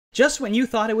Just when you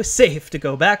thought it was safe to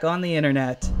go back on the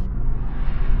internet.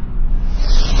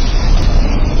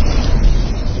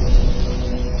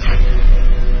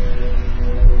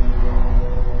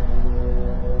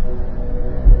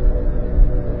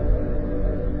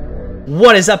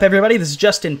 What is up, everybody? This is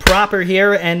Justin Proper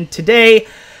here, and today,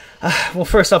 well,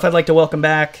 first off, I'd like to welcome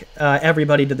back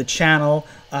everybody to the channel.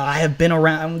 I have been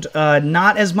around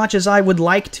not as much as I would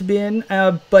like to be in,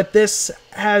 but this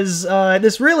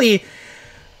really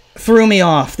threw me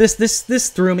off. This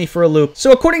threw me for a loop.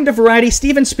 So according to Variety,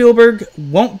 Steven Spielberg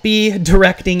won't be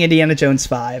directing Indiana Jones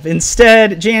 5.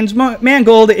 Instead, James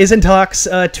Mangold is in talks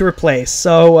to replace.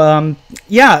 So,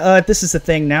 this is the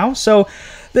thing now. So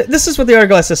this is what the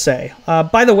article has to say.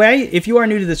 By the way, if you are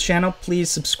new to this channel, please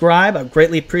subscribe. I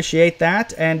greatly appreciate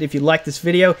that. And if you like this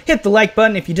video, hit the like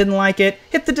button. If you didn't like it,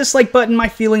 hit the dislike button. My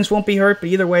feelings won't be hurt, but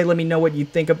either way, let me know what you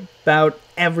think about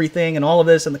everything and all of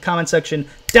this in the comment section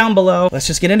down below. Let's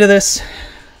just get into this.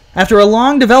 After a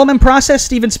long development process,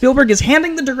 Steven Spielberg is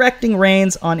handing the directing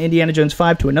reins on Indiana Jones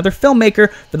 5 to another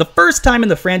filmmaker for the first time in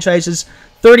the franchise's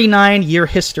 39-year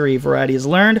history, Variety has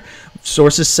learned.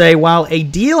 Sources say while a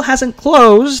deal hasn't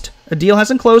closed,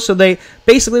 so they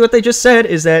basically what they just said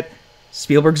is that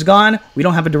Spielberg's gone, we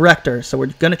don't have a director, so we're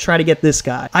going to try to get this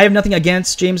guy. I have nothing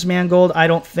against James Mangold. I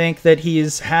don't think that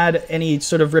he's had any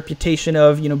sort of reputation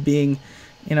of, being,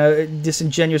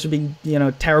 disingenuous or being,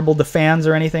 terrible to fans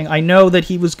or anything. I know that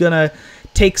he was going to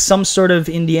take some sort of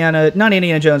not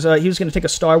Indiana Jones, he was going to take a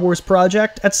Star Wars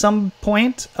project at some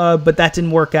point, but that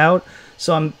didn't work out.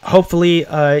 So I'm hopefully,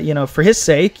 for his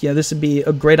sake, this would be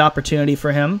a great opportunity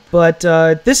for him. But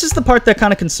this is the part that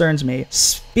kind of concerns me.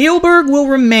 Spielberg will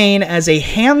remain as a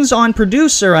hands-on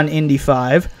producer on Indy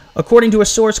 5. According to a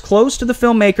source close to the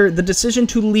filmmaker, the decision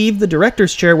to leave the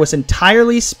director's chair was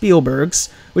entirely Spielberg's,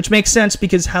 which makes sense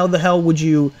because how the hell would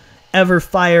you ever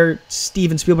fire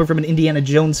Steven Spielberg from an Indiana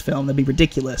Jones film? That'd be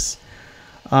ridiculous.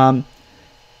 In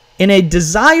a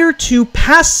desire to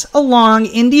pass along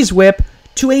Indy's whip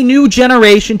to a new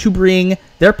generation to bring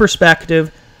their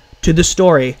perspective to the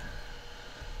story.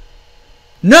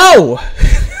 No!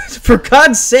 For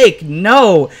God's sake,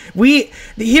 no!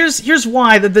 Here's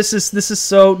why that this is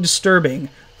so disturbing.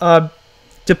 To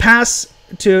pass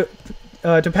it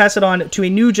on to a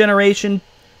new generation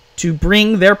to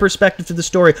bring their perspective to the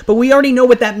story. But we already know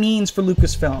what that means for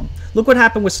Lucasfilm. Look what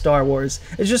happened with Star Wars.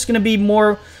 It's just going to be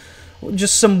more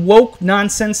just some woke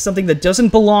nonsense, something that doesn't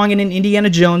belong in an Indiana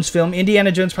Jones film.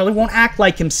 Indiana Jones probably won't act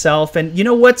like himself. And you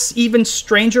know what's even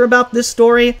stranger about this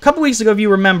story? A couple weeks ago, if you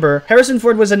remember, Harrison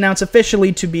Ford was announced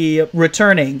officially to be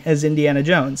returning as Indiana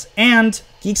Jones. And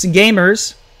Geeks and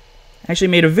Gamers actually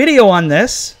made a video on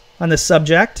this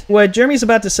subject. What Jeremy's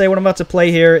about to say, what I'm about to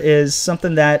play here, is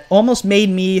something that almost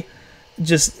made me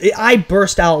I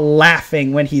burst out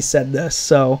laughing when he said this.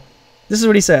 So this is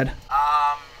what he said.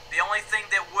 The only thing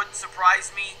that would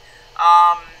surprise me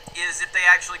is if they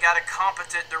actually got a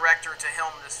competent director to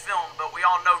helm this film, but we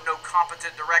all know no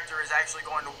competent director is actually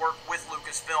going to work with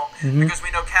Lucasfilm because we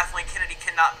know Kathleen Kennedy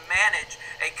cannot manage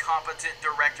a competent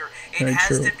director. It Very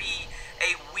has true. to be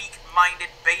a weak-minded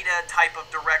beta type of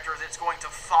director that's going to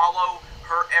follow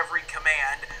her every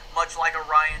command, much like a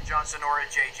Rian Johnson or a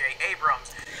J.J.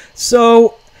 Abrams.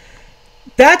 So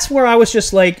that's where I was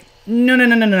just like,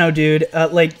 no, dude.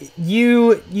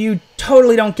 You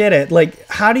totally don't get it. Like,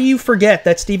 how do you forget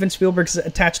that Steven Spielberg's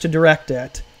attached to direct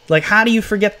it? Like, how do you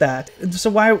forget that?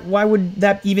 So why would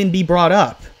that even be brought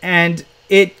up? And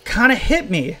it kind of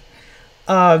hit me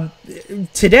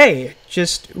today,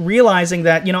 just realizing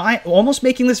that, I almost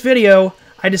making this video,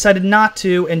 I decided not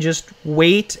to and just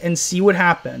wait and see what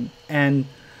happened. And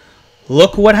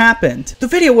look what happened. The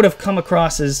video would have come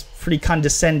across as pretty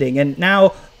condescending, and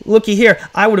now looky here,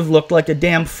 I would have looked like a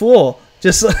damn fool.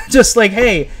 Just like,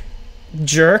 hey,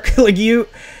 jerk, like you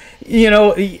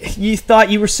thought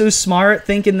you were so smart,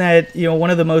 thinking that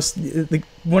one of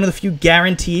the few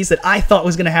guarantees that I thought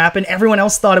was going to happen, everyone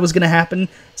else thought it was going to happen.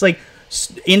 It's like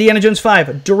Indiana Jones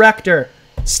 5, director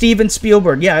Steven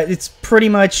Spielberg. Yeah, it's pretty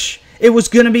much. It was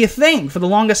going to be a thing for the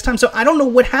longest time. So I don't know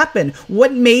what happened.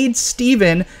 What made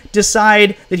Steven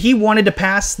decide that he wanted to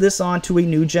pass this on to a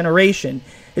new generation?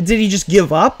 Did he just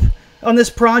give up on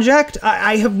this project?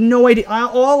 I have no idea.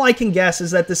 All I can guess is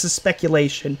that this is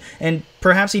speculation, and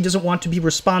perhaps he doesn't want to be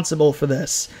responsible for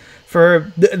this,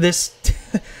 for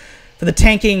the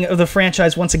tanking of the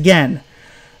franchise once again.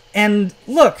 And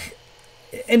look,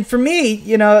 and for me,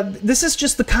 this is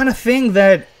just the kind of thing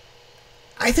that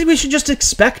I think we should just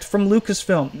expect from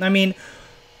Lucasfilm. I mean,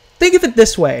 think of it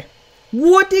this way.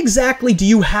 What exactly do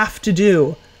you have to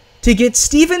do to get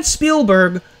Steven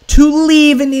Spielberg to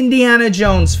leave an Indiana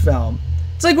Jones film?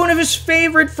 It's like one of his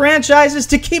favorite franchises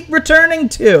to keep returning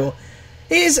to.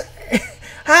 This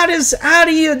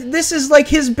is like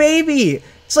his baby.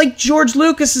 It's like George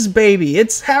Lucas's baby.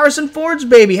 It's Harrison Ford's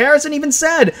baby. Harrison even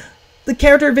said the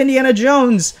character of Indiana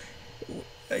Jones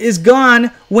is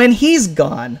gone when he's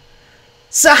gone.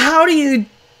 So how do you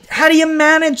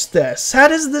manage this? How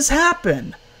does this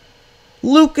happen?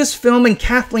 Lucasfilm and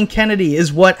Kathleen Kennedy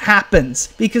is what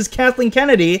happens, because Kathleen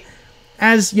Kennedy,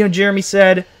 as Jeremy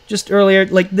said just earlier,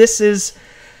 like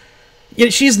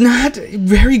she's not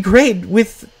very great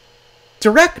with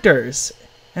directors,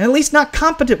 and at least not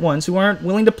competent ones who aren't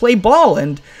willing to play ball.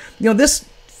 And this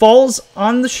falls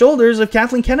on the shoulders of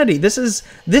Kathleen Kennedy. This is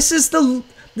the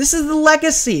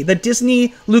legacy that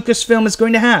Disney Lucasfilm is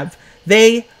going to have.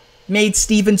 They made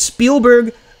Steven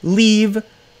Spielberg leave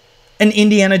an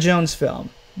Indiana Jones film,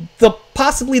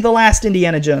 possibly the last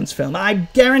Indiana Jones film. I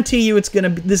guarantee you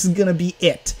this is gonna be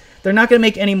it. They're not gonna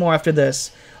make any more after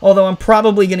this. Although I'm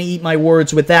probably gonna eat my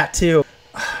words with that too.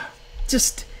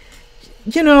 Just,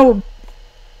 the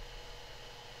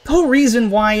whole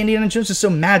reason why Indiana Jones is so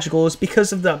magical is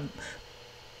because of the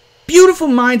beautiful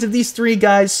minds of these three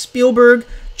guys: Spielberg,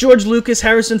 George Lucas,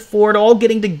 Harrison Ford, all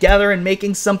getting together and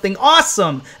making something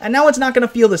awesome. And now it's not going to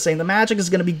feel the same. The magic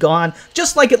is going to be gone,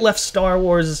 just like it left Star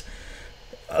Wars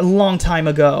a long time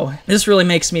ago. This really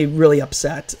makes me really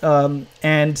upset. I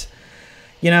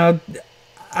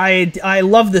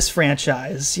love this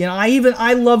franchise.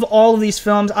 I love all of these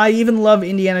films. I even love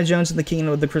Indiana Jones and the Kingdom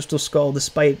of the Crystal Skull,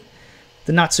 despite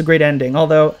the not so great ending.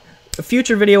 Although a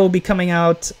future video will be coming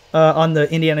out on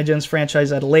the Indiana Jones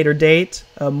franchise at a later date.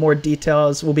 More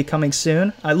details will be coming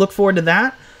soon. I look forward to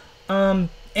that.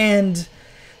 And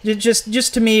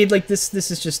just to me, like, this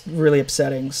is just really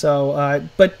upsetting. So,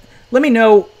 but let me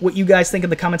know what you guys think in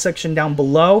the comment section down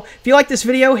below. If you like this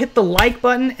video, hit the like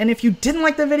button. And if you didn't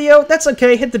like the video, that's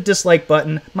okay. Hit the dislike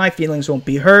button. My feelings won't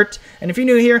be hurt. And if you're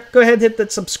new here, go ahead and hit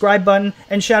that subscribe button.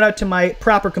 And shout out to my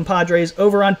proper compadres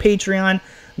over on Patreon,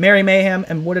 Mary Mayhem,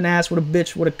 and What an Ass, What a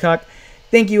Bitch, What a Cuck.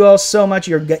 Thank you all so much.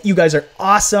 You guys are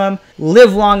awesome.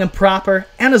 Live long and proper.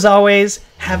 And as always,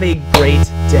 have a great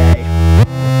day.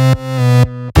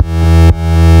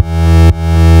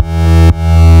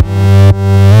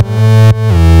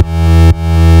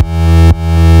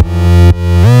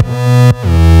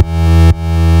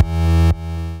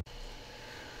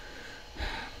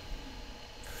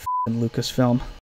 Lucasfilm.